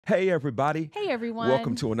Hey, everybody. Hey, everyone.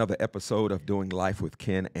 Welcome to another episode of Doing Life with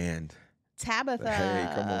Ken and Tabitha. Hey,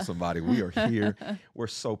 come on, somebody. We are here. We're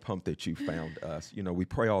so pumped that you found us. You know, we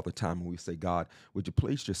pray all the time and we say, God, would you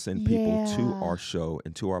please just send people to our show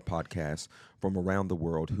and to our podcast from around the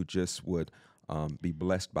world who just would be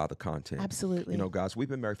blessed by the content. Absolutely. You know, guys, we've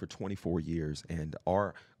been married for 24 years, and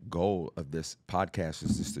our goal of this podcast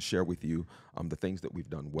is just to share with you the things that we've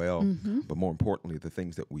done well, but more importantly, the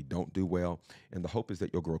things that we don't do well. And the hope is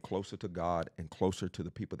that you'll grow closer to God and closer to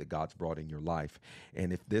the people that God's brought in your life.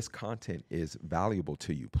 And if this content is valuable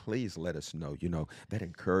to you, please let us know. You know, that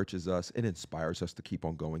encourages us. It inspires us to keep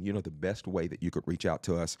on going. You know, the best way that you could reach out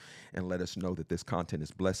to us and let us know that this content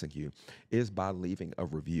is blessing you is by leaving a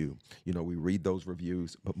review. You know, we read those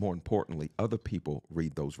reviews, but more importantly, other people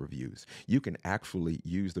read those reviews. You can actually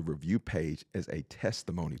use the review page as a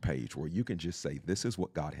testimony page where you can just say, this is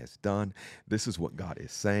what God has done. This is what God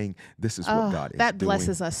is saying. This is what God is doing. That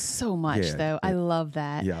blesses us so much, though. I love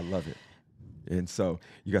that. Yeah, I love it. And so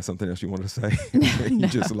you got something else you want to say? You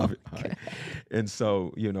just love it. Right. And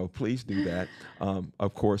so, you know, please do that.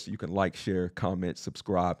 Of course, you can like, share, comment,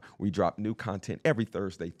 subscribe. We drop new content every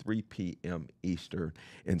Thursday, 3 p.m. Eastern.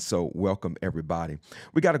 And so welcome, everybody.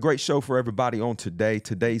 We got a great show for everybody on today.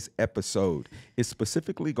 Today's episode is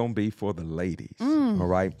specifically going to be for the ladies. All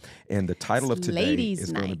right. And the title of today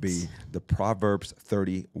is going to be the Proverbs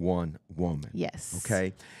 31 Woman. Yes.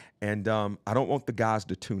 Okay. And I don't want the guys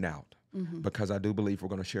to tune out. Because I do believe we're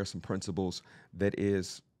going to share some principles that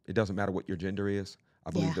is, it doesn't matter what your gender is.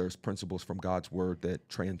 I believe there's principles from God's word that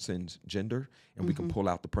transcends gender, and we can pull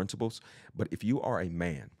out the principles. But if you are a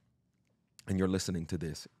man and you're listening to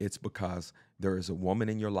this, it's because there is a woman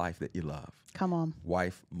in your life that you love. Come on.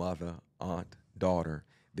 Wife, mother, aunt, daughter,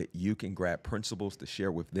 that you can grab principles to share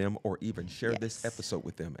with them or even share this episode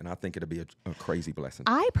with them. And I think it'll be a crazy blessing.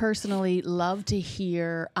 I personally love to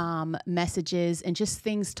hear messages and just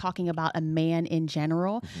things talking about a man in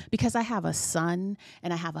general, because I have a son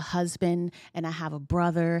and I have a husband and I have a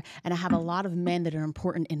brother and I have a lot of men that are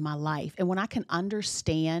important in my life. And when I can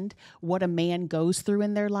understand what a man goes through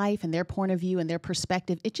in their life and their point of view and their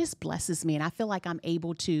perspective, it just blesses me. And I feel like I'm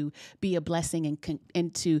able to be a blessing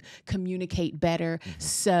and to communicate better.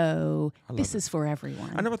 So this is for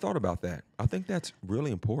everyone. I never thought about that. I think that's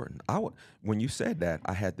really important. When you said that,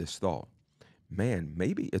 I had this thought, man,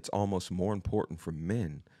 maybe it's almost more important for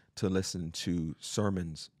men to listen to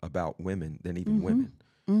sermons about women than even women.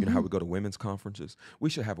 You know how we go to women's conferences?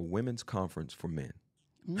 We should have a women's conference for men,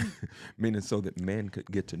 meaning so that men could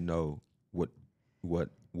get to know what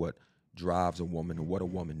drives a woman and what a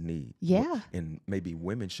woman needs. Yeah. And maybe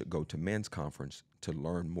women should go to men's conference to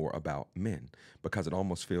learn more about men, because it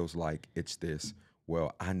almost feels like it's this,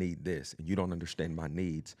 well, I need this and you don't understand my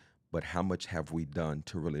needs, but how much have we done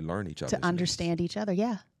to really learn each other? To understand each other,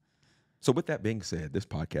 yeah. So with that being said, this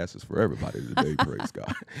podcast is for everybody today, praise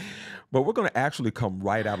God. But we're going to actually come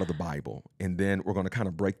right out of the Bible, and then we're going to kind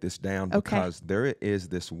of break this down because there is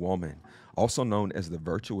this woman, also known as the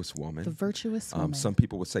virtuous woman. The virtuous woman. Some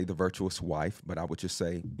people would say the virtuous wife, but I would just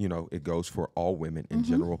say, you know, it goes for all women in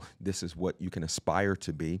general. This is what you can aspire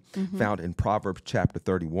to be, found in Proverbs chapter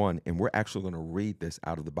 31, and we're actually going to read this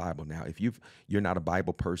out of the Bible. Now, if you're not a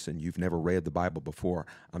Bible person, you've never read the Bible before,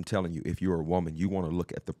 I'm telling you, if you're a woman, you want to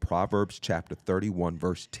look at the Proverbs chapter 31,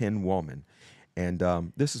 verse 10 woman. And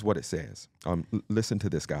this is what it says. Listen to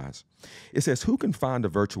this, guys. It says, who can find a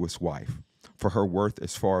virtuous wife? For her worth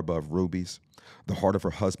is far above rubies. The heart of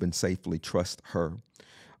her husband safely trusts her,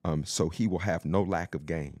 so he will have no lack of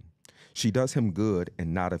gain. She does him good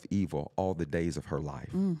and not of evil all the days of her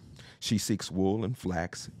life. She seeks wool and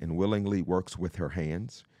flax and willingly works with her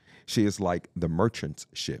hands. She is like the merchant's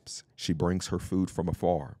ships. She brings her food from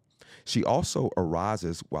afar. She also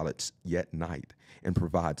arises while it's yet night and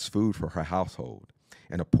provides food for her household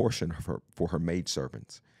and a portion for her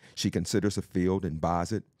maidservants. She considers a field and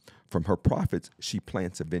buys it. From her profits, she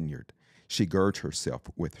plants a vineyard. She girds herself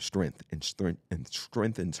with strength and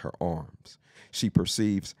strengthens her arms. She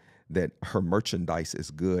perceives that her merchandise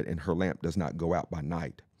is good and her lamp does not go out by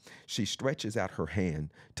night. She stretches out her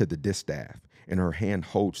hand to the distaff, and her hand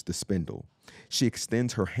holds the spindle. She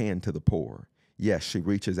extends her hand to the poor. Yes, she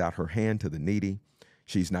reaches out her hand to the needy.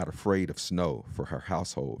 She's not afraid of snow for her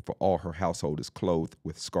household, for all her household is clothed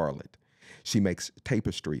with scarlet. She makes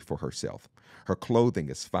tapestry for herself. Her clothing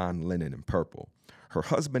is fine linen and purple. Her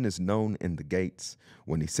husband is known in the gates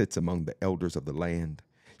when he sits among the elders of the land.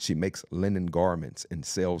 She makes linen garments and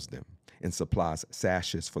sells them, and supplies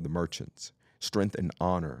sashes for the merchants. Strength and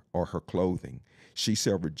honor are her clothing. She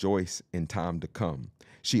shall rejoice in time to come.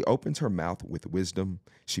 She opens her mouth with wisdom.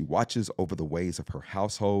 She watches over the ways of her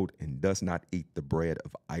household and does not eat the bread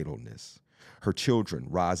of idleness. Her children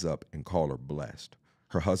rise up and call her blessed.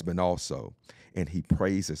 Her husband also, and he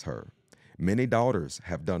praises her. Many daughters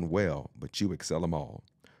have done well, but you excel them all.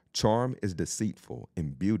 Charm is deceitful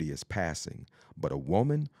and beauty is passing, but a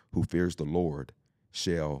woman who fears the Lord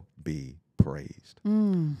shall be praised.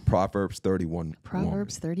 Proverbs 31.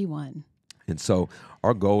 Proverbs 31. And so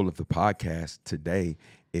our goal of the podcast today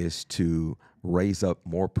is to raise up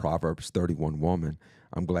more Proverbs 31 women.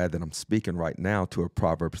 I'm glad that I'm speaking right now to a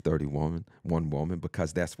Proverbs 31 woman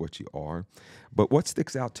because that's what you are. But what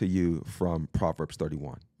sticks out to you from Proverbs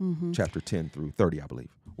 31, chapter 10 through 30, I believe?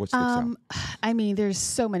 What sticks out? I mean, there's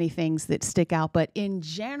so many things that stick out, but in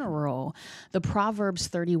general, the Proverbs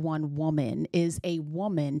 31 woman is a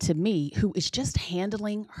woman to me who is just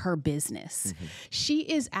handling her business. She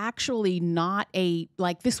is actually not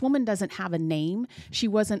this woman doesn't have a name. She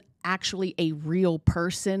wasn't actually a real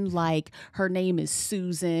person, like her name is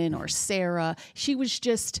Susan or Sarah. She was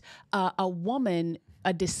just a woman,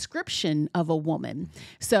 a description of a woman.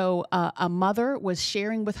 So a mother was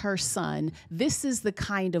sharing with her son, this is the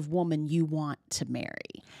kind of woman you want to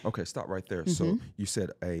marry. Okay, stop right there. So you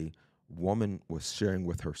said a woman was sharing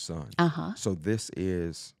with her son. So this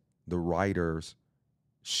is the writer's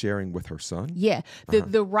sharing with her son? Yeah.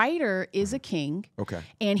 The writer is a king. Okay.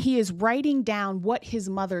 And he is writing down what his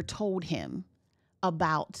mother told him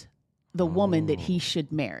about the woman that he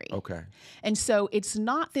should marry. Okay. And so it's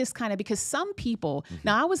not this kind of, because some people,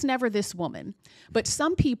 now I was never this woman, but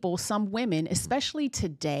some people, some women, especially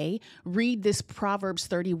today, read this Proverbs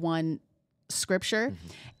 31 scripture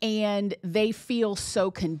and they feel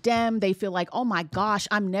so condemned. They feel like, oh my gosh,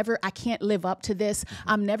 I can't live up to this.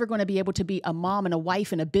 I'm never going to be able to be a mom and a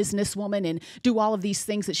wife and a businesswoman and do all of these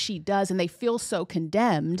things that she does. And they feel so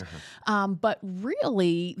condemned. But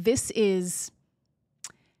really, this is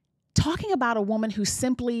talking about a woman who's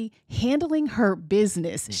simply handling her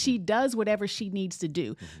business. She does whatever she needs to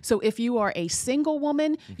do. So if you are a single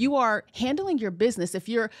woman, you are handling your business. If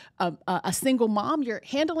you're a single mom, you're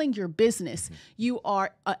handling your business. You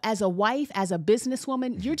are, as a wife, as a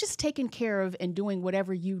businesswoman, you're just taking care of and doing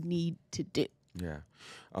whatever you need to do. Yeah.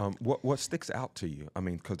 What sticks out to you? I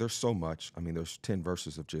mean, because there's so much. I mean, there's 10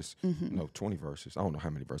 verses of just, 20 verses. I don't know how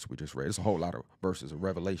many verses we just read. There's a whole lot of verses of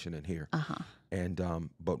Revelation in here. And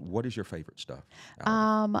but what is your favorite stuff?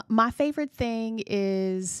 My favorite thing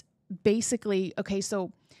is basically, okay,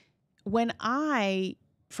 so when I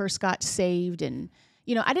first got saved and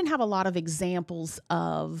I didn't have a lot of examples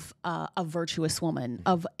of a virtuous woman,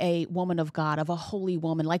 of a woman of God, of a holy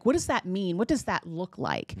woman. Like, what does that mean? What does that look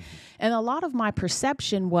like? And a lot of my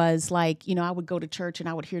perception was like, I would go to church and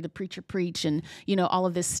I would hear the preacher preach and, all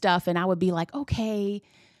of this stuff. And I would be like, okay,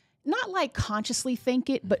 not like consciously think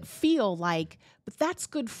it, but feel like, but that's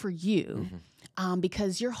good for you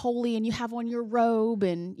because you're holy and you have on your robe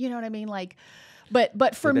and you know what I mean? Like,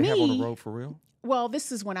 but for me. Did they have on a robe for real? Well,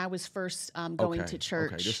 this is when I was first going to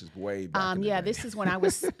church. Okay, this is way back in the day. This is when I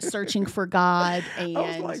was searching for God. And I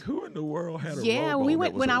was like, who in the world had a robe? Yeah, we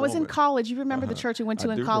went when I was in college. You remember the church we went to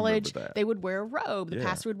in college? That. They would wear a robe. The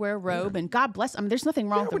pastor would wear a robe, and God bless. I mean, there's nothing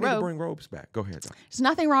wrong with the we need robe. to bring robes back. Go ahead. There's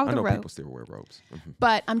nothing wrong with the robe. I know people still wear robes.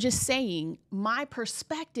 But I'm just saying, my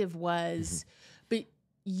perspective was, but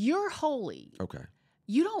you're holy. Okay.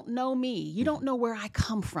 You don't know me. You don't know where I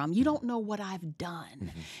come from. You don't know what I've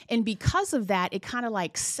done. And because of that, it kind of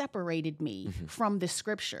like separated me from the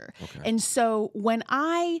scripture. Okay. And so when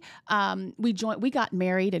we got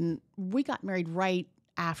married, and we got married right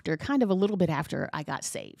after, kind of a little bit after I got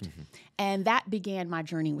saved. And that began my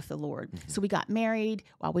journey with the Lord. So we got married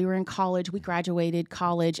while we were in college. We graduated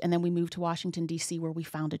college, and then we moved to Washington, D.C., where we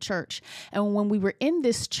found a church. And when we were in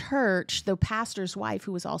this church, the pastor's wife,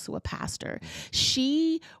 who was also a pastor,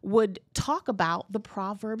 she would talk about the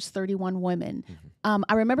Proverbs 31 women.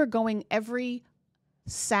 I remember going every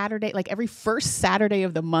Saturday, like every first Saturday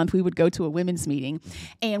of the month, we would go to a women's meeting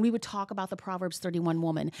and we would talk about the Proverbs 31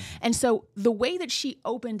 woman. And so the way that she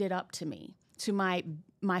opened it up to me, to my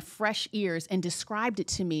fresh ears, and described it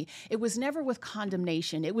to me, it was never with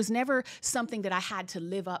condemnation. It was never something that I had to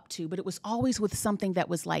live up to, but it was always with something that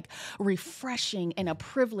was like refreshing and a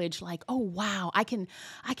privilege, like, oh wow, I can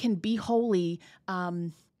be holy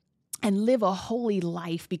and live a holy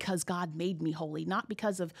life because God made me holy, not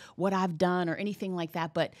because of what I've done or anything like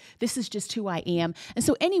that, but this is just who I am. And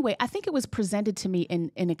so anyway, I think it was presented to me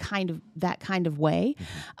in a kind of that kind of way.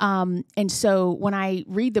 And so when I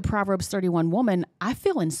read the Proverbs 31 woman, I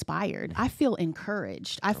feel inspired. I feel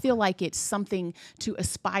encouraged. I feel like it's something to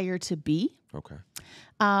aspire to be. Okay.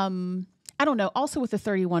 I don't know. Also with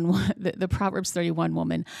the Proverbs 31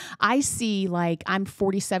 woman, I see like I'm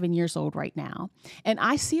 47 years old right now, and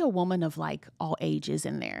I see a woman of like all ages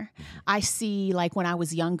in there. I see like when I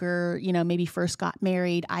was younger, maybe first got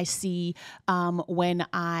married. I see when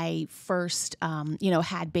I first,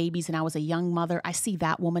 had babies and I was a young mother. I see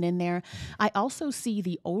that woman in there. I also see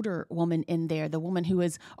the older woman in there, the woman who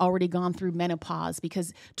has already gone through menopause,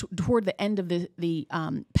 because toward the end of the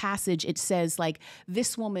passage, it says like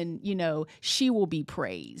this woman, she will be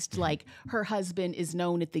praised. Like her husband is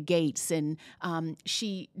known at the gates, and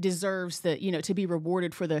she deserves to be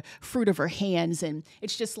rewarded for the fruit of her hands. And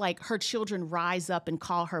it's just like her children rise up and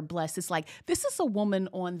call her blessed. It's like, this is a woman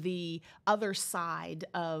on the other side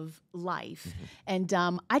of life. And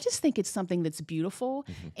I just think it's something that's beautiful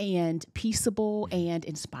and peaceable and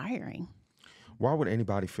inspiring. Why would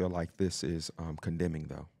anybody feel like this is condemning,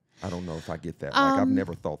 though? I don't know if I get that. Like, I've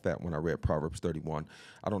never thought that when I read Proverbs 31.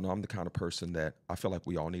 I don't know. I'm the kind of person that I feel like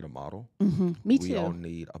we all need a model. Me too. We all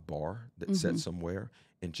need a bar that's set somewhere.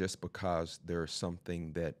 And just because there's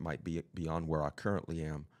something that might be beyond where I currently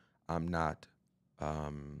am, I'm not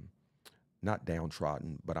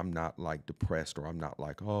downtrodden, but I'm not like depressed, or I'm not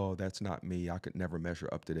like, oh, that's not me. I could never measure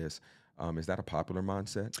up to this. Is that a popular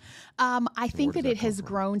mindset? I think that it has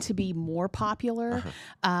grown to be more popular.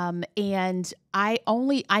 And I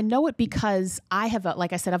know it because I have,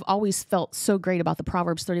 like I said, I've always felt so great about the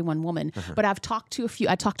Proverbs 31 woman, but I talked to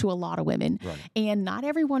a lot of women, and not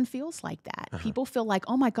everyone feels like that. People feel like,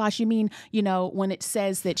 oh my gosh, you mean, when it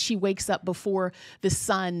says that she wakes up before the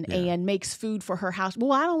sun and makes food for her house.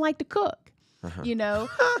 Well, I don't like to cook,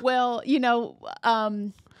 well,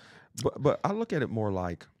 but I look at it more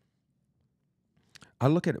like,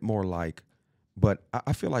 but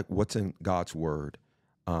I feel like what's in God's word,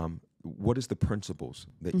 what is the principles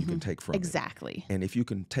that you can take from it? Exactly. And if you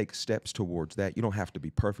can take steps towards that, you don't have to be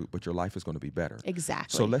perfect, but your life is going to be better.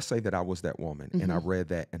 Exactly. So let's say that I was that woman and I read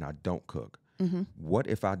that and I don't cook. What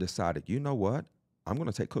if I decided, you know what? I'm going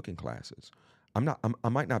to take cooking classes. I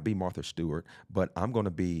might not be Martha Stewart, but I'm going to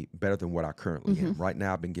be better than what I currently am. Right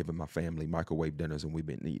now, I've been giving my family microwave dinners, and we've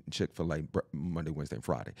been eating Chick-fil-A Monday, Wednesday, and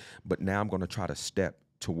Friday. But now I'm going to try to step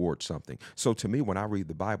towards something. So to me, when I read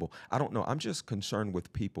the Bible, I don't know. I'm just concerned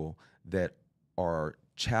with people that are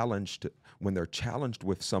challenged. When they're challenged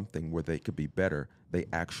with something where they could be better, they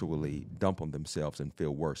actually dump on themselves and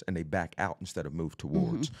feel worse, and they back out instead of move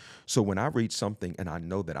towards. So when I read something and I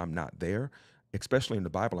know that I'm not there, especially in the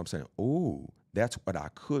Bible, I'm saying, oh, that's what I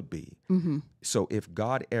could be. So if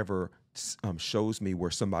God ever shows me where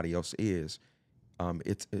somebody else is,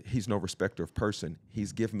 he's no respecter of person.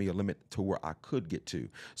 He's given me a limit to where I could get to.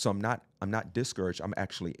 So I'm not discouraged. I'm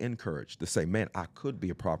actually encouraged to say, man, I could be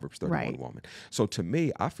a Proverbs 31 woman. So to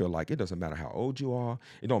me, I feel like it doesn't matter how old you are.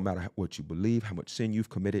 It don't matter what you believe, how much sin you've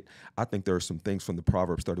committed. I think there are some things from the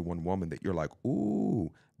Proverbs 31 woman that you're like,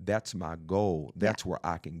 ooh, that's my goal. That's where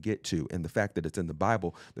I can get to. And the fact that it's in the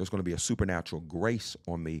Bible, there's going to be a supernatural grace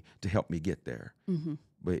on me to help me get there.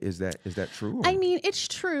 But is that true? Or? I mean, it's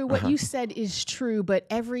true. What you said is true, but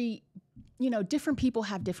different people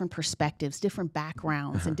have different perspectives, different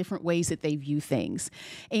backgrounds, and different ways that they view things.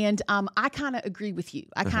 And I kind of agree with you.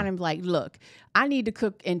 I kind of like, look, I need to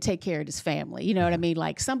cook and take care of this family. You know what I mean?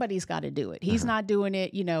 Like, somebody's got to do it. He's not doing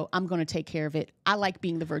it. I'm going to take care of it. I like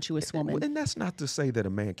being the virtuous woman. And that's not to say that a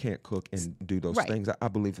man can't cook and do those things. I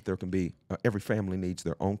believe that there can be, every family needs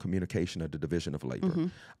their own communication of the division of labor.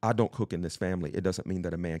 I don't cook in this family. It doesn't mean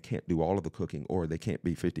that a man can't do all of the cooking, or they can't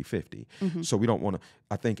be 50-50. So we don't want to,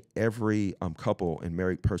 I think every couple and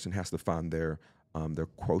married person has to find their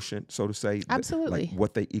quotient, so to say. Absolutely. Like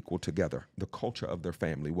what they equal together, the culture of their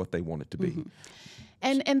family, what they want it to be.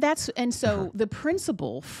 And so the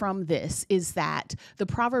principle from this is that the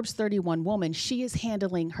Proverbs 31 woman, she is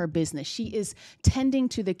handling her business. She is tending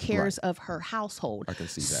to the cares of her household. I can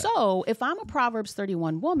see that. So if I'm a Proverbs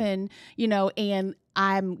 31 woman, and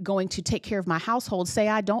I'm going to take care of my household, say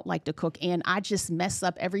I don't like to cook and I just mess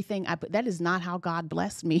up everything I put. That is not how God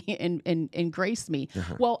blessed me and graced me.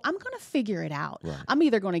 Well, I'm going to figure it out. I'm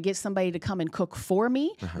either going to get somebody to come and cook for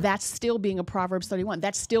me. That's still being a Proverbs 31.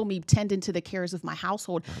 That's still me tending to the cares of my household.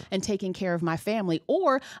 household and taking care of my family.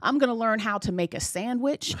 Or I'm going to learn how to make a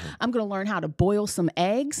sandwich. I'm going to learn how to boil some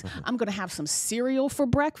eggs. I'm going to have some cereal for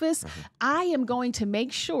breakfast. I am going to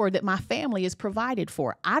make sure that my family is provided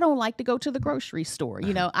for. I don't like to go to the grocery store.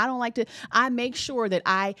 You know, I make sure that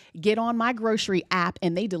I get on my grocery app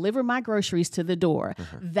and they deliver my groceries to the door.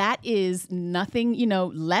 That is nothing,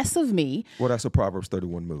 less of me. Well, that's a Proverbs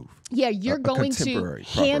 31 move. Yeah, you're going to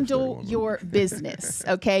handle your business,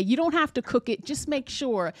 okay? You don't have to cook it. Just make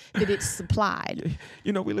sure that it's supplied.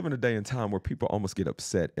 We live in a day and time where people almost get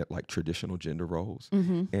upset at like traditional gender roles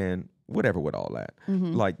and whatever with all that.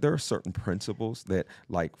 Like there are certain principles that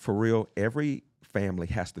like for real, every family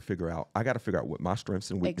has to figure out, I got to figure out what my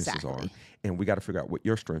strengths and weaknesses are. And we got to figure out what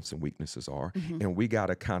your strengths and weaknesses are. And we got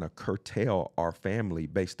to kind of curtail our family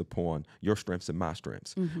based upon your strengths and my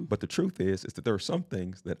strengths. But the truth is that there are some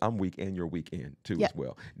things that I'm weak and you're weak in too as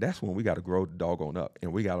well. That's when we got to grow the doggone up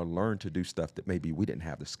and we got to learn to do stuff that maybe we didn't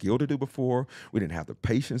have the skill to do before. We didn't have the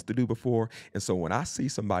patience to do before. And so when I see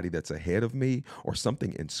somebody that's ahead of me or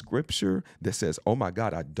something in scripture that says, oh my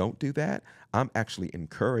God, I don't do that, I'm actually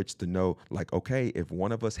encouraged to know like, okay, if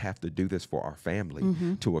one of us have to do this for our family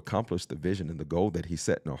to accomplish the vision and the goal that he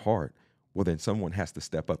set in our heart, well, then someone has to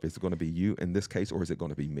step up. Is it going to be you in this case, or is it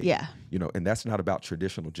going to be me? Yeah. And that's not about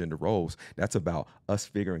traditional gender roles. That's about us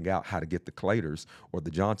figuring out how to get the Claytors or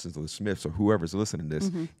the Johnsons or the Smiths or whoever's listening to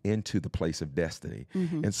this into the place of destiny.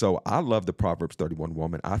 And so I love the Proverbs 31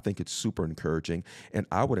 woman. I think it's super encouraging. And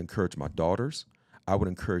I would encourage my daughters. I would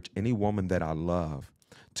encourage any woman that I love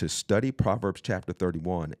to study Proverbs chapter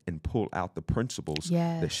 31 and pull out the principles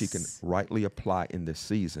that she can rightly apply in this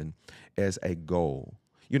season as a goal.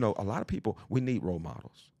 A lot of people, we need role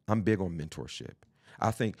models. I'm big on mentorship.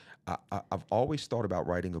 I think I've always thought about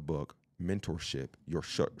writing a book, Mentorship, Your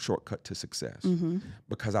Shortcut to Success,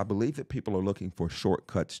 because I believe that people are looking for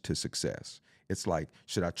shortcuts to success. It's like,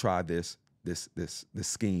 should I try this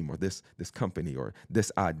scheme or this company or this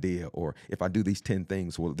idea, or if I do these 10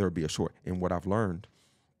 things, will there be a short? And what I've learned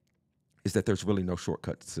is that there's really no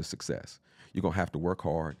shortcuts to success. You're going to have to work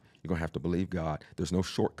hard. You're going to have to believe God. There's no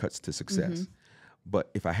shortcuts to success.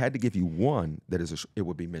 But if I had to give you one, it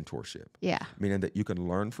would be mentorship. Yeah. Meaning that you can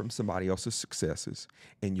learn from somebody else's successes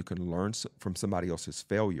and you can learn from somebody else's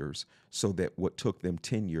failures so that what took them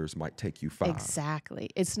 10 years might take you 5.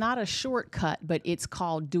 Exactly. It's not a shortcut, but it's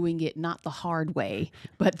called doing it not the hard way,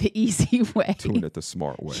 but the easy way. Doing it the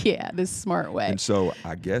smart way. Yeah, the smart way. And so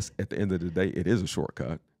I guess at the end of the day, it is a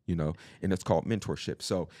shortcut, and it's called mentorship.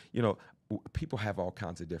 So, people have all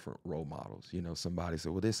kinds of different role models. Somebody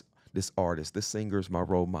said, well, this artist, this singer is my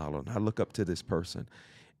role model, and I look up to this person.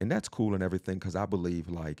 And that's cool and everything, because I believe,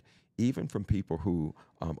 like, even from people who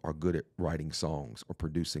are good at writing songs or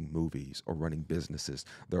producing movies or running businesses,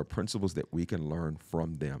 there are principles that we can learn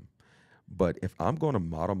from them. But if I'm going to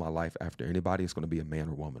model my life after anybody, it's going to be a man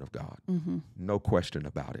or woman of God. No question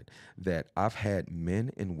about it. That I've had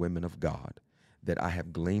men and women of God that I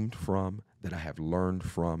have gleaned from, that I have learned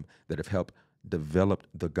from, that have helped develop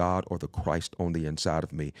the God or the Christ on the inside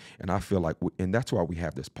of me. And I feel like, and that's why we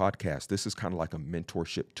have this podcast. This is kind of like a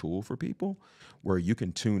mentorship tool for people where you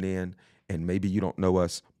can tune in and maybe you don't know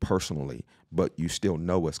us personally, but you still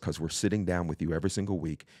know us because we're sitting down with you every single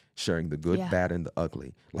week, sharing the good, bad, and the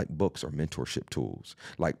ugly. Like books are mentorship tools.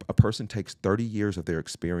 Like a person takes 30 years of their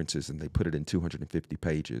experiences and they put it in 250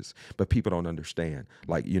 pages, but people don't understand.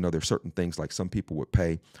 Like, there's certain things, like some people would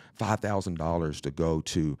pay $5,000 to go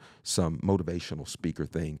to some motivational speaker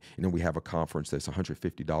thing, and then we have a conference that's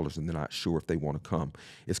 $150 and they're not sure if they want to come.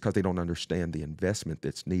 It's because they don't understand the investment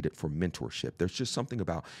that's needed for mentorship. There's just something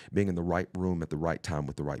about being in the right room at the right time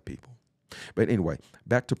with the right people. But anyway,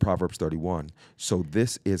 back to Proverbs 31. So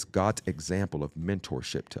this is God's example of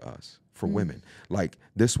mentorship to us for women. Like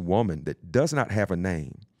this woman that does not have a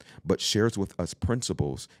name, but shares with us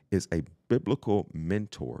principles, is a biblical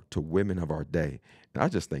mentor to women of our day. And I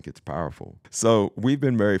just think it's powerful. So we've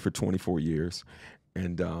been married for 24 years,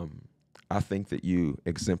 and I think that you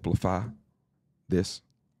exemplify this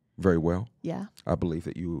very well. Yeah. I believe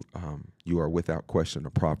that you are without question a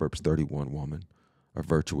Proverbs 31 woman, a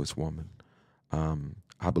virtuous woman.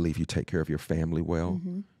 I believe you take care of your family well.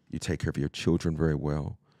 You take care of your children very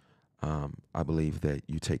well. I believe that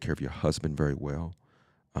you take care of your husband very well.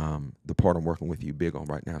 The part I'm working with you big on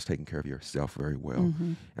right now is taking care of yourself very well.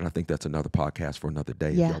 And I think that's another podcast for another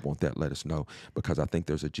day. If y'all want that, let us know, because I think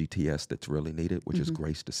there's a GTS that's really needed, which is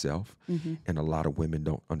grace to self. And a lot of women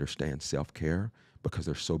don't understand self-care because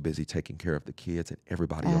they're so busy taking care of the kids and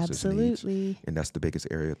everybody else's needs. And that's the biggest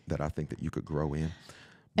area that I think that you could grow in.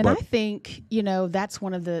 And I think, that's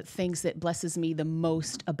one of the things that blesses me the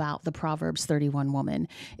most about the Proverbs 31 woman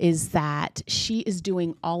is that she is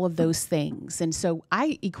doing all of those things. And so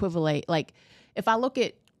I equivalent, like if I look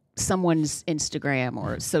at someone's Instagram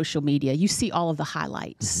or social media, you see all of the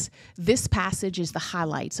highlights. This passage is the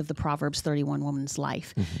highlights of the Proverbs 31 woman's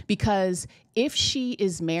life, because if she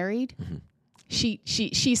is married,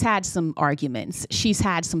 she's had some arguments. She's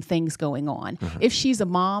had some things going on. If she's a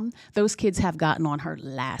mom, those kids have gotten on her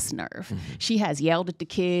last nerve. She has yelled at the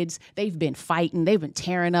kids. They've been fighting. They've been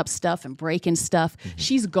tearing up stuff and breaking stuff.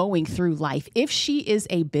 She's going through life. If she is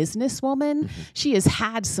a businesswoman, she has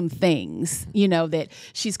had some things, that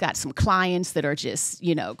she's got some clients that are just,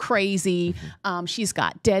 crazy. She's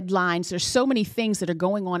got deadlines. There's so many things that are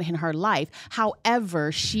going on in her life.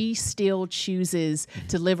 However, she still chooses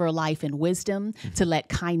to live her life in wisdom, to let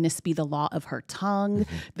kindness be the law of her tongue,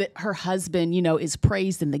 that her husband, is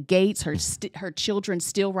praised in the gates. Her children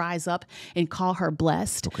still rise up and call her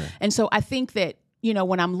blessed. Okay. And so I think that,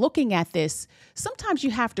 when I'm looking at this, sometimes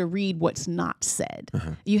you have to read what's not said.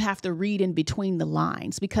 You have to read in between the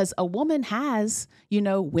lines, because a woman has,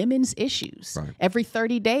 women's issues. Right. Every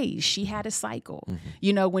 30 days, she had a cycle.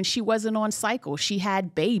 When she wasn't on cycle, she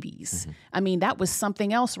had babies. I mean, that was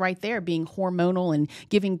something else right there, being hormonal and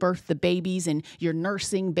giving birth to babies, and you're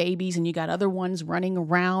nursing babies and you got other ones running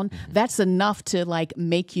around. That's enough to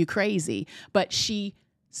make you crazy. But she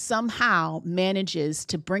somehow manages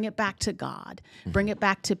to bring it back to God, bring it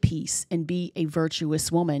back to peace, and be a virtuous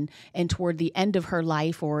woman. And toward the end of her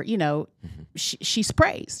life, or, she's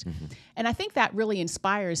praised. And I think that really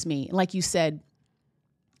inspires me. Like you said,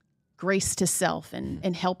 grace to self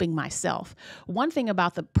and helping myself. One thing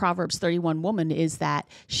about the Proverbs 31 woman is that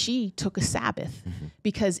she took a Sabbath,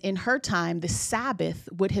 because in her time, the Sabbath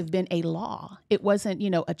would have been a law. It wasn't,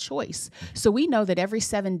 a choice. So we know that every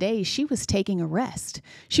 7 days she was taking a rest.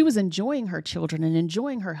 She was enjoying her children and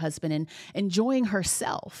enjoying her husband and enjoying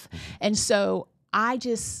herself. And so I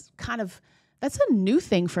just that's a new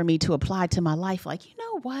thing for me to apply to my life. Like, you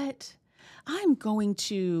know what? I'm going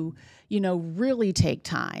to, really take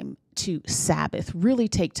time to Sabbath, really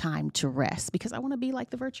take time to rest, because I want to be like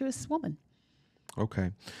the virtuous woman.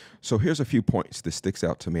 Okay. So here's a few points that sticks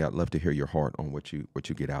out to me. I'd love to hear your heart on what you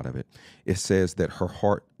get out of it. It says that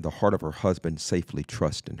the heart of her husband safely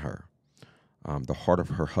trusts in her. The heart of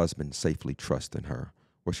her husband safely trusts in her.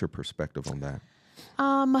 What's your perspective on that?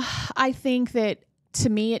 I think that, to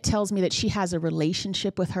me, it tells me that she has a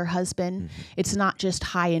relationship with her husband. It's not just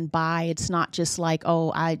high and by. It's not just like,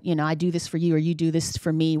 oh, I do this for you or you do this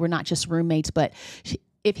for me. We're not just roommates. But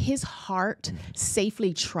if his heart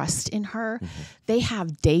safely trusts in her, they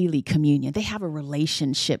have daily communion. They have a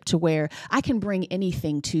relationship to where I can bring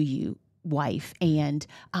anything to you, wife, and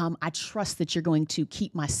I trust that you're going to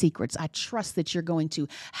keep my secrets. I trust that you're going to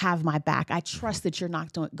have my back. I trust that you're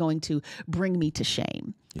not going to bring me to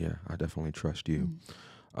shame. Yeah, I definitely trust you.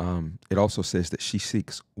 It also says that she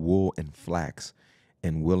seeks wool and flax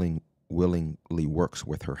and willingly works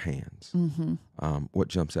with her hands. What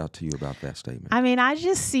jumps out to you about that statement? I mean, I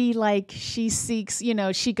just see she seeks,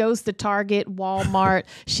 she goes to Target, Walmart,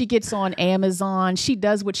 she gets on Amazon, she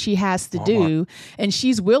does what she has to do, and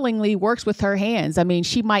she's willingly works with her hands. I mean,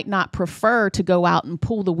 she might not prefer to go out and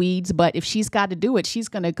pull the weeds, but if she's got to do it, she's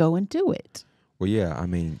going to go and do it. Well, yeah, I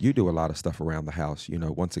mean, you do a lot of stuff around the house,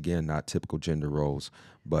 once again, not typical gender roles,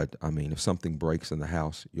 but I mean, if something breaks in the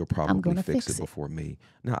house, you'll probably fix it before me.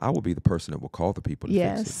 Now, I will be the person that will call the people to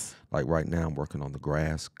fix it. Like right now, I'm working on the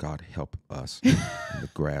grass. God help us. The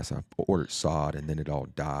grass, I ordered sod and then it all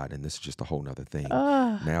died, and this is just a whole nother thing.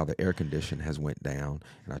 Now the air conditioner has went down,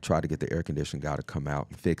 and I tried to get the air conditioner guy to come out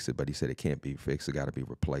and fix it, but he said it can't be fixed. It got to be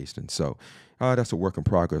replaced. And so that's a work in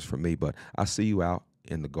progress for me, but I see you out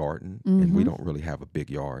in the garden, and we don't really have a big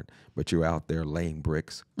yard, but you're out there laying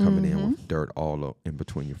bricks, coming in with dirt all in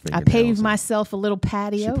between your fingernails. I paved myself a little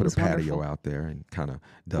patio. She put a patio out there and kind of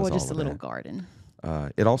does all of that. Or just a little garden.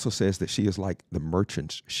 It also says that she is like the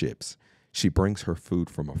merchant ships. She brings her food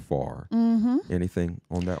from afar. Anything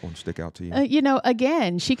on that one stick out to you?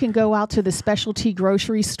 Again, she can go out to the specialty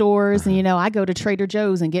grocery stores, and, I go to Trader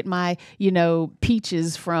Joe's and get my,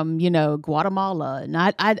 peaches from, Guatemala. And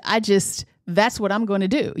I just, that's what I'm going to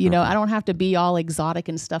do. I don't have to be all exotic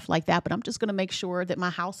and stuff like that, but I'm just going to make sure that my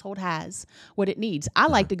household has what it needs. I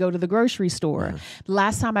like to go to the grocery store.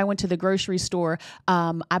 Last time I went to the grocery store,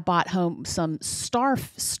 I bought home some star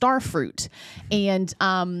fruit, and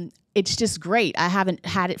it's just great. I haven't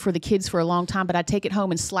had it for the kids for a long time, but I take it home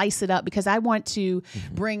and slice it up because I want to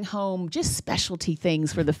bring home just specialty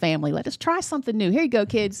things for the family. Let us try something new. Here you go,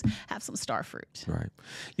 kids. Have some star fruit. Right.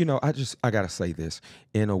 I got to say this.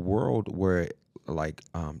 In a world where like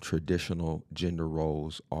traditional gender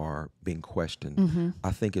roles are being questioned,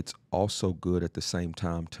 I think it's also good at the same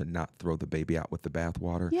time to not throw the baby out with the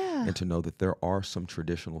bathwater, and to know that there are some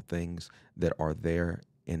traditional things that are there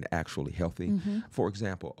and actually healthy. For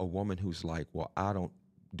example, a woman who's like, well, I don't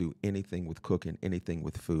do anything with cooking, anything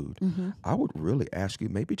with food, I would really ask you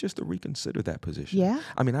maybe just to reconsider that position. Yeah.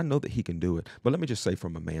 I mean, I know that he can do it, but let me just say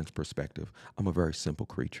from a man's perspective, I'm a very simple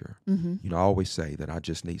creature. You know, I always say that I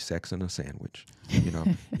just need sex and a sandwich. You know,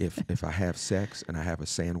 if I have sex and I have a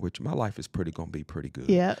sandwich, my life is going to be pretty good.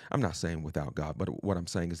 Yeah. I'm not saying without God, but what I'm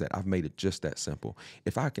saying is that I've made it just that simple.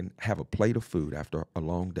 If I can have a plate of food after a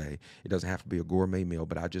long day, it doesn't have to be a gourmet meal,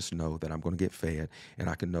 but I just know that I'm going to get fed, and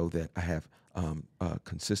I can know that I have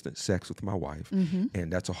consistent sex with my wife.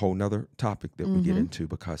 And that's a whole nother topic that we get into,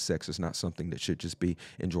 because sex is not something that should just be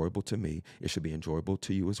enjoyable to me. It should be enjoyable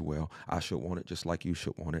to you as well. I should want it just like you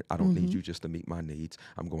should want it. I don't need you just to meet my needs.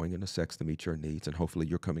 I'm going into sex to meet your needs, and hopefully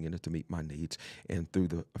you're coming in it to meet my needs. And through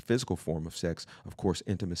the physical form of sex, of course,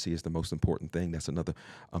 intimacy is the most important thing. That's another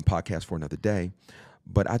podcast for another day.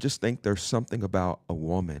 But I just think there's something about a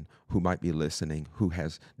woman who might be listening who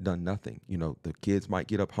has done nothing. You know, the kids might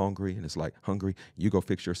get up hungry, and it's like, hungry, you go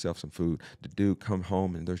fix yourself some food. The dude come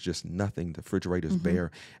home and there's just nothing. The refrigerator's bare.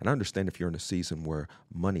 And I understand if you're in a season where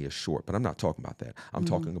money is short, but I'm not talking about that. I'm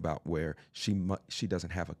talking about where she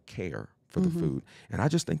doesn't have a care for the food. And I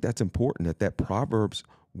just think that's important, that Proverbs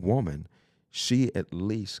woman, she at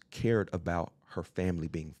least cared about her family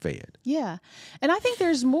being fed. Yeah. And I think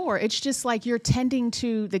there's more. It's just like you're tending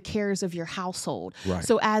to the cares of your household. Right.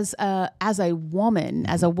 So as a woman,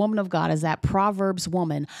 as a woman of God, as that Proverbs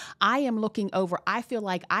woman, I am looking over, I feel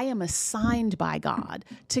like I am assigned by God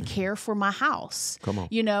to care for my house. Come on.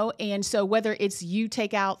 You know, and so whether it's you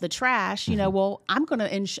take out the trash, you know, well, I'm going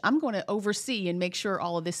to oversee and make sure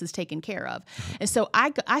all of this is taken care of. And so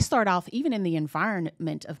I start off even in the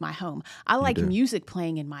environment of my home. I like music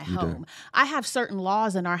playing in my home. I have certain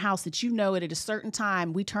laws in our house that, you know, at a certain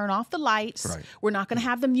time we turn off the lights. Right. We're not going to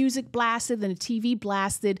have the music blasted and the TV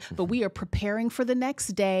blasted, but we are preparing for the next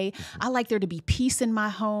day. I like there to be peace in my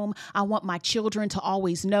home. I want my children to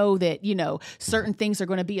always know that, you know, certain things are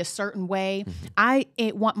going to be a certain way. I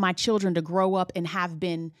want my children to grow up and have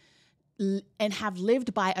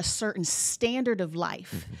lived by a certain standard of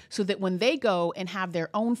life, so that when they go and have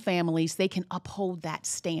their own families, they can uphold that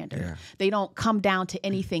standard. Yeah. They don't come down to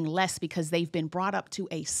anything less because they've been brought up to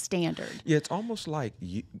a standard. Yeah, it's almost like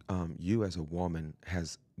you as a woman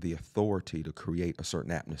has the authority to create a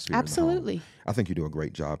certain atmosphere. Absolutely. In the home. I think you do a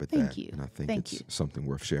great job at that. Thank you. And I think it's something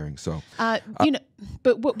worth sharing. So, you know,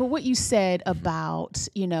 but what you said about,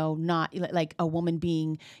 you know, not like a woman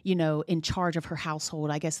being, you know, in charge of her household,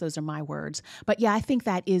 I guess those are my words. But yeah, I think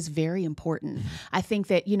that is very important. I think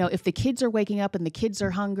that, you know, if the kids are waking up and the kids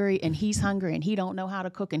are hungry and he's hungry and he don't know how to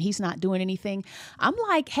cook and he's not doing anything, I'm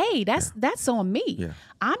like, hey, that's on me. Yeah.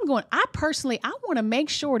 I want to make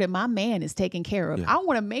sure that my man is taken care of. Yeah. I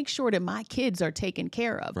want to make sure that my kids are taken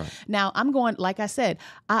care of. Right. Now, I'm going, like I said,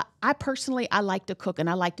 I personally, I like to cook and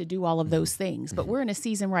I like to do all of those things, but we're in a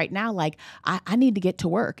season right now, like I need to get to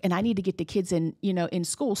work and I need to get the kids in, you know, in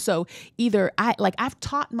school. So either I've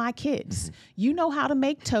taught my kids, you know how to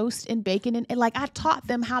make toast and bacon and like I've taught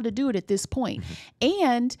them how to do it at this point.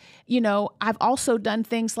 And, you know, I've also done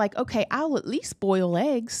things like, okay, I'll at least boil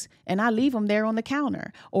eggs and I leave them there on the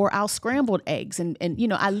counter, or I'll scrambled eggs and you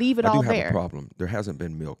know, I leave it all there. I do have a problem. There hasn't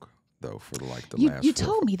been milk though for last. You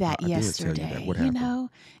told me that yesterday. Did tell you that. What happened? You know,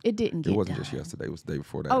 it didn't get It wasn't done. just yesterday. It was the day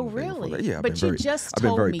before that. Oh, really? Yeah, but you just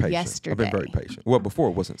told me yesterday. I've been very patient. Well, before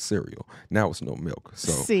it wasn't cereal. Now it's no milk.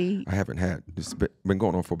 So see, I haven't had. It's been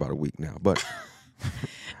going on for about a week now. But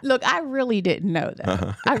look, I really didn't know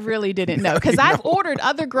that. I really didn't know, because I've ordered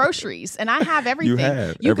other groceries and I have everything. You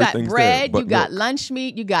have. You got bread, there, you got lunch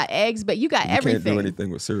meat, you got eggs, but you got everything. You can't do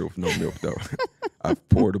anything with cereal with no milk, though. I've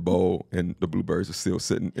poured a bowl and the blueberries are still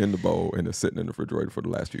sitting in the bowl and they're sitting in the refrigerator for the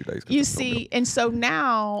last few days. You see, and so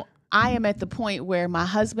now I am at the point where my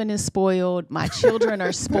husband is spoiled, my children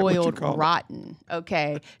are spoiled rotten,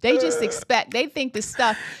 okay? They just they think the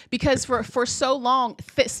stuff, because for so long,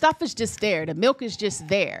 stuff is just there. The milk is just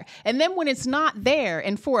there. And then when it's not there,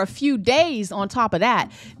 and for a few days on top of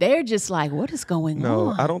that, they're just like, what is going on?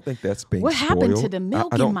 No, I don't think that's being spoiled. What happened to the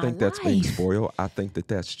milk in my life? I don't think that's being spoiled. I think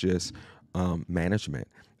that's just management.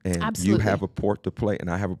 And Absolutely. You have a part to play, and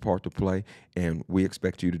I have a part to play, and we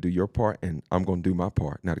expect you to do your part, and I'm going to do my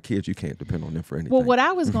part. Now, the kids, you can't depend on them for anything. Well, what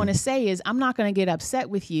I was going to say is I'm not going to get upset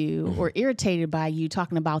with you or irritated by you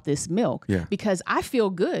talking about this milk, because I feel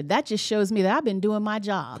good. That just shows me that I've been doing my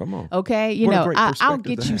job. Come on. Okay? You know, I'll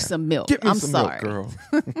get you some milk. Get me I'm some sorry. milk,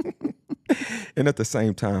 girl. And at the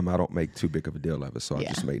same time, I don't make too big of a deal of it. So I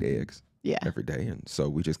Yeah. just made eggs Yeah. every day. And so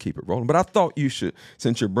we just keep it rolling. But I thought you should,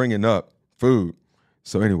 since you're bringing up food.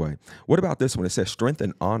 So anyway, what about this one? It says strength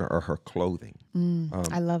and honor are her clothing.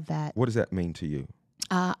 I love that. What does that mean to you?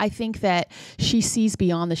 I think that she sees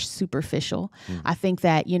beyond the superficial. I think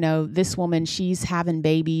that, this woman, she's having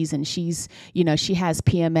babies and she's, she has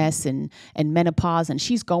PMS and menopause and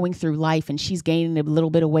she's going through life and she's gaining a little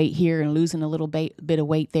bit of weight here and losing a little bit of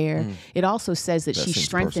weight there. It also says that she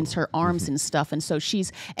strengthens her arms and stuff. And so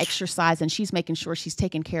she's exercising, she's making sure she's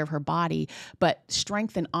taking care of her body. But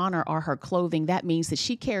strength and honor are her clothing. That means that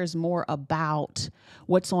she cares more about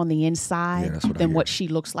what's on the inside than what she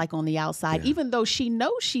looks like on the outside, even though she knows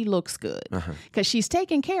she looks good because she's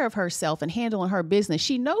taking care of herself and handling her business.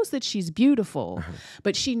 She knows that she's beautiful,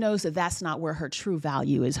 but she knows that that's not where her true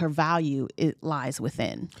value is. Her value, it lies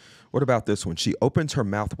within. What about this one? She opens her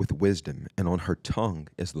mouth with wisdom, and on her tongue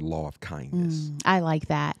is the law of kindness. I like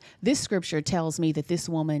that. This scripture tells me that this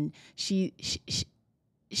woman, she's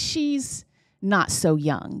not so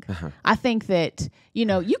young. I think that,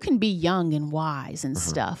 you can be young and wise and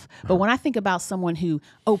stuff. But when I think about someone who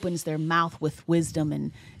opens their mouth with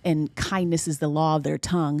wisdom and kindness is the law of their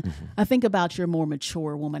tongue, I think about your more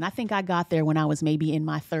mature woman. I think I got there when I was maybe in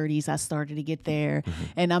my 30s. I started to get there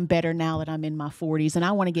and I'm better now that I'm in my 40s and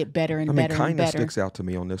I want to get better and better and better. Kindness sticks out to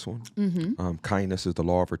me on this one. Kindness is the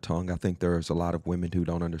law of her tongue. I think there's a lot of women who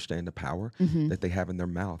don't understand the power that they have in their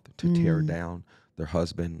mouth to tear down their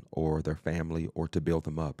husband or their family or to build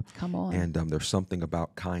them up. Come on. And there's something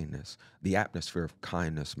about kindness, the atmosphere of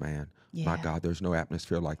kindness, man. Yeah. My God, there's no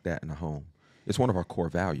atmosphere like that in a home. It's one of our core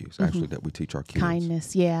values, actually, that we teach our kids.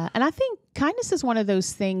 Kindness, yeah. And I think kindness is one of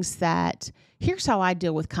those things that, here's how I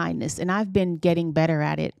deal with kindness. And I've been getting better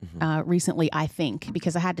at it recently, I think,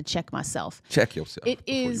 because I had to check myself. Check yourself. It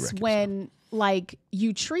is when,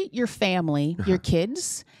 you treat your family, your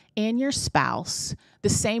kids, and your spouse the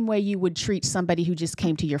same way you would treat somebody who just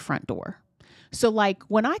came to your front door. So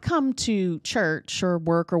when I come to church or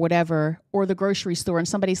work or whatever, or the grocery store and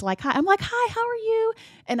somebody's like, hi, I'm like, hi, how are you?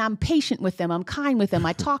 And I'm patient with them. I'm kind with them.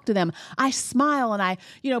 I talk to them. I smile and I,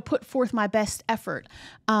 put forth my best effort.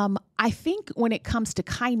 I think when it comes to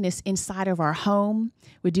kindness inside of our home,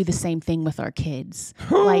 we do the same thing with our kids.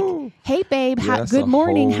 Hey, babe, good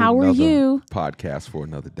morning. How are you? Podcast for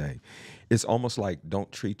another day. It's almost like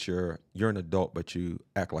you're an adult, but you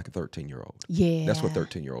act like a 13-year-old. Yeah. That's what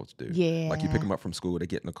 13-year-olds do. Yeah. Like you pick them up from school, they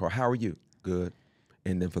get in the car. How are you? Good.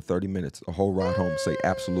 And then for 30 minutes, a whole ride home, say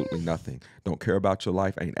absolutely nothing. Don't care about your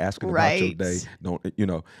life. Ain't asking about your day. Don't,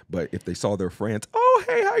 but if they saw their friends, oh,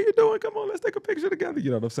 hey, how you doing? Come on, let's take a picture together.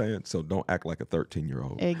 You know what I'm saying? So don't act like a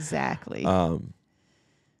 13-year-old. Exactly. I'll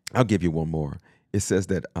give you one more. It says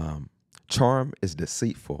that charm is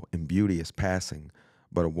deceitful and beauty is passing,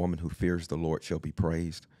 but a woman who fears the Lord shall be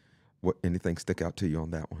praised. Anything stick out to you on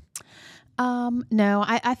that one? No,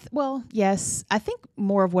 well, yes. I think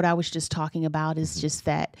more of what I was just talking about is just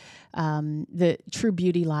that the true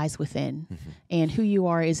beauty lies within, and who you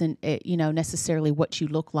are isn't, necessarily what you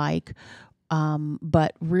look like,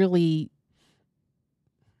 but really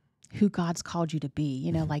who God's called you to be.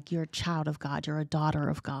 You're a child of God, you're a daughter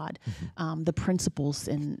of God. The principles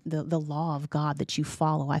and the law of God that you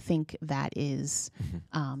follow, I think that is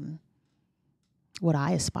what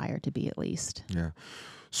I aspire to be, at least. Yeah.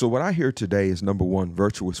 So what I hear today is, number one,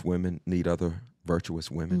 virtuous women need other virtuous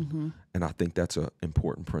women. And I think that's an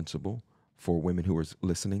important principle for women who are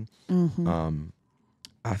listening.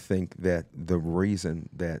 I think that the reason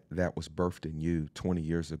that was birthed in you 20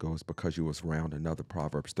 years ago is because you was around another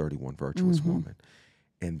Proverbs 31 virtuous woman.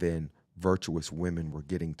 And then virtuous women were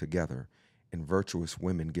getting together, and virtuous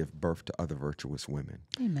women give birth to other virtuous women.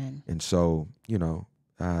 Amen. And so,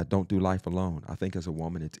 don't do life alone. I think as a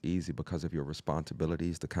woman, it's easy because of your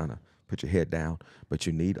responsibilities to kind of put your head down, but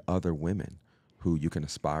you need other women who you can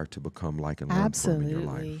aspire to become like and learn from in your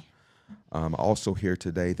life. I'm also here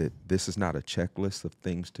today that this is not a checklist of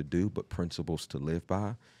things to do, but principles to live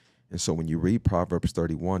by. And so when you read Proverbs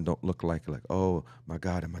 31, don't look like, oh, my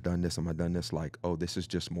God, am I done this? Am I done this? Like, oh, this is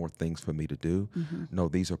just more things for me to do. No,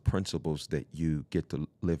 these are principles that you get to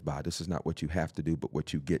live by. This is not what you have to do, but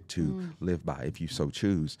what you get to live by if you so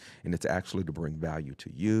choose. And it's actually to bring value to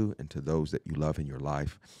you and to those that you love in your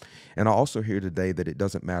life. And I also hear today that it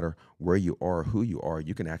doesn't matter where you are or who you are.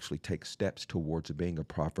 You can actually take steps towards being a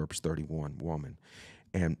Proverbs 31 woman.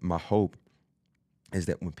 And my hope is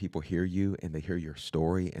that when people hear you and they hear your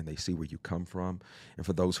story and they see where you come from, and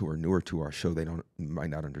for those who are newer to our show, they might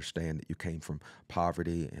not understand that you came from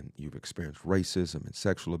poverty and you've experienced racism and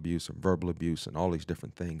sexual abuse and verbal abuse and all these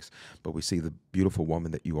different things. But we see the beautiful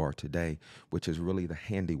woman that you are today, which is really the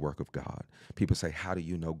handiwork of God. People say, how do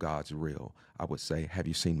you know God's real? I would say, have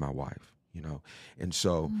you seen my wife? And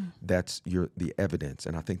so that's the evidence.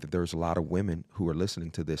 And I think that there's a lot of women who are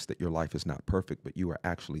listening to this, that your life is not perfect, but you are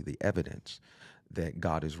actually the evidence that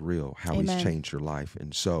God is real, how Amen. He's changed your life.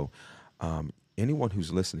 And so anyone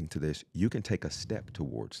who's listening to this, you can take a step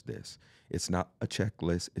towards this. It's not a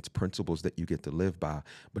checklist. It's principles that you get to live by,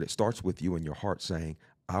 but it starts with you in your heart saying,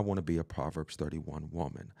 I want to be a Proverbs 31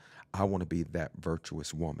 woman. I want to be that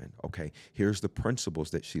virtuous woman. Okay, here's the principles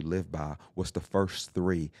that she lived by. What's the first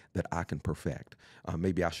 3 that I can perfect?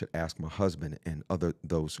 Maybe I should ask my husband and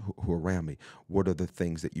those who are around me, what are the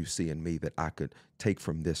things that you see in me that I could take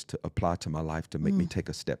from this to apply to my life to make me take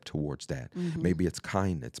a step towards that? Maybe it's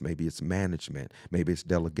kindness. Maybe it's management. Maybe it's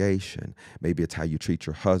delegation. Maybe it's how you treat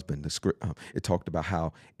your husband. It talked about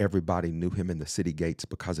how everybody knew him in the city gates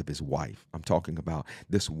because of his wife. I'm talking about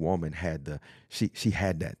this woman had she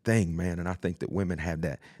had that thing, man. And I think that women have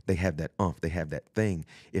that. They have that they have that thing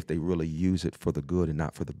if they really use it for the good and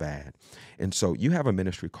not for the bad. And so you have a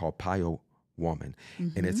ministry called Pio Woman,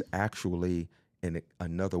 and it's actually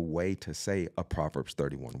another way to say a Proverbs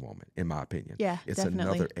 31 woman, in my opinion. Yeah, it's definitely.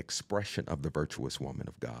 another expression of the virtuous woman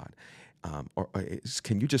of God.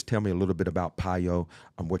 Can you just tell me a little bit about Pio,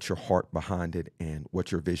 what's your heart behind it, and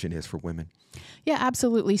what your vision is for women? Yeah,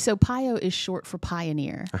 absolutely. So Pio is short for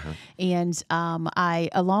pioneer. And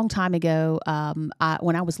a long time ago,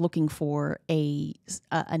 when I was looking for a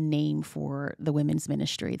name for the women's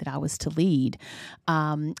ministry that I was to lead,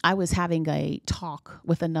 I was having a talk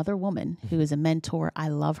with another woman who is a mentor. I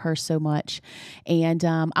love her so much. And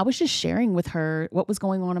I was just sharing with her what was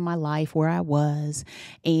going on in my life, where I was,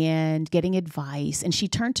 and getting advice. And she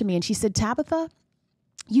turned to me and she said, Tabatha,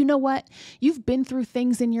 you know what? You've been through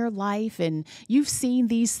things in your life and you've seen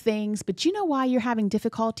these things, but you know why you're having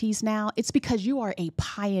difficulties now? It's because you are a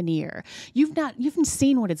pioneer. You haven't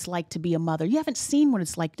seen what it's like to be a mother. You haven't seen what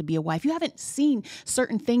it's like to be a wife. You haven't seen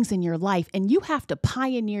certain things in your life, and you have to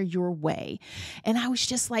pioneer your way. And I was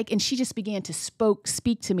just like, and she just began to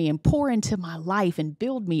speak to me and pour into my life and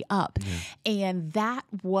build me up. And that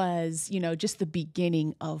was, just the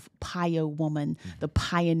beginning of Pio Woman, the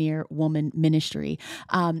Pioneer Woman Ministry.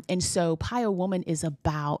 And so Pio Woman is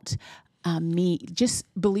about me just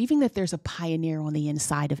believing that there's a pioneer on the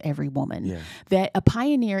inside of every woman, that a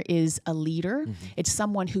pioneer is a leader. It's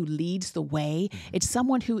someone who leads the way. It's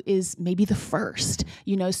someone who is maybe the first,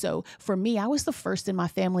 so for me, I was the first in my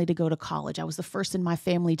family to go to college. I was the first in my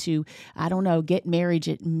family to, get married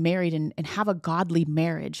and have a godly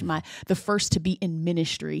marriage. The first to be in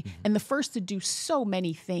ministry and the first to do so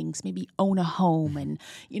many things, maybe own a home and,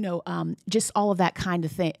 just all of that kind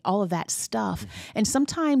of thing, all of that stuff. And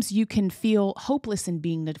sometimes you can feel hopeless in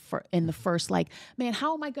being in the first, like, man,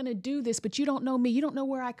 how am I going to do this? But you don't know me. You don't know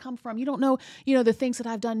where I come from. You don't know, the things that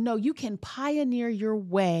I've done. No, you can pioneer your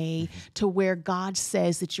way to where God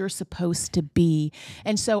says that you're supposed to be.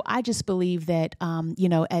 And so I just believe that,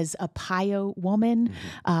 as a Pio woman,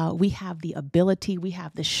 we have the ability, we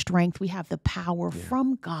have the strength, we have the power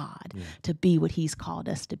from God to be what He's called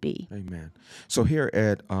us to be. Amen. So here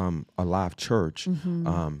at Alive Church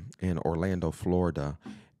in Orlando, Florida,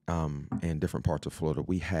 and different parts of Florida,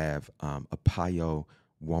 we have a Pio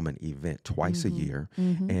Woman event twice a year.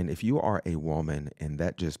 And if you are a woman and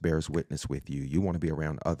that just bears witness with you, you want to be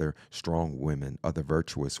around other strong women, other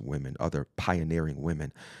virtuous women, other pioneering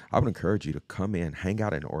women, I would encourage you to come in, hang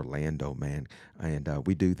out in Orlando, man. And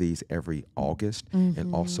we do these every August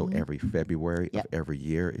and also every February of every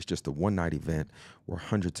year. It's just a one-night event where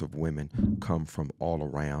hundreds of women come from all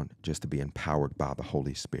around just to be empowered by the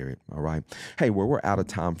Holy Spirit. All right. Hey, we're out of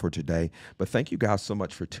time for today, but thank you guys so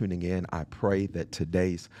much for tuning in. I pray that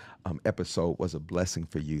today's episode was a blessing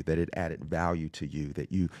for you, that it added value to you,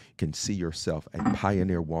 that you can see yourself a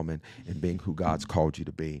pioneer woman in being who God's called you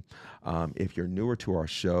to be. If you're newer to our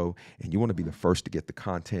show and you want to be the first to get the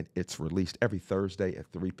content, it's released every Thursday at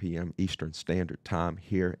 3 p.m. Eastern Standard Time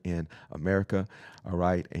here in America. All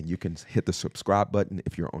right. And you can hit the subscribe button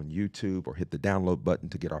if you're on YouTube, or hit the download button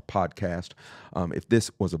to get our podcast. If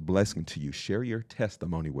this was a blessing to you, share your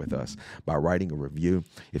testimony with us by writing a review.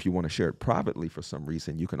 If you want to share it privately for some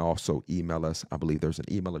reason, you can also email us. I believe there's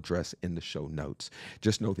an email address in the show notes.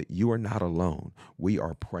 Just know that you are not alone. We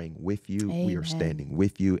are praying with you. Amen. We are standing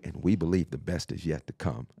with you, and we believe the best is yet to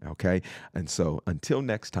come. Okay. And so until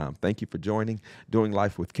next time, thank you for joining Doing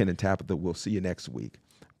Life with Ken and Tabatha. We'll see you next week.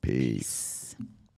 Peace.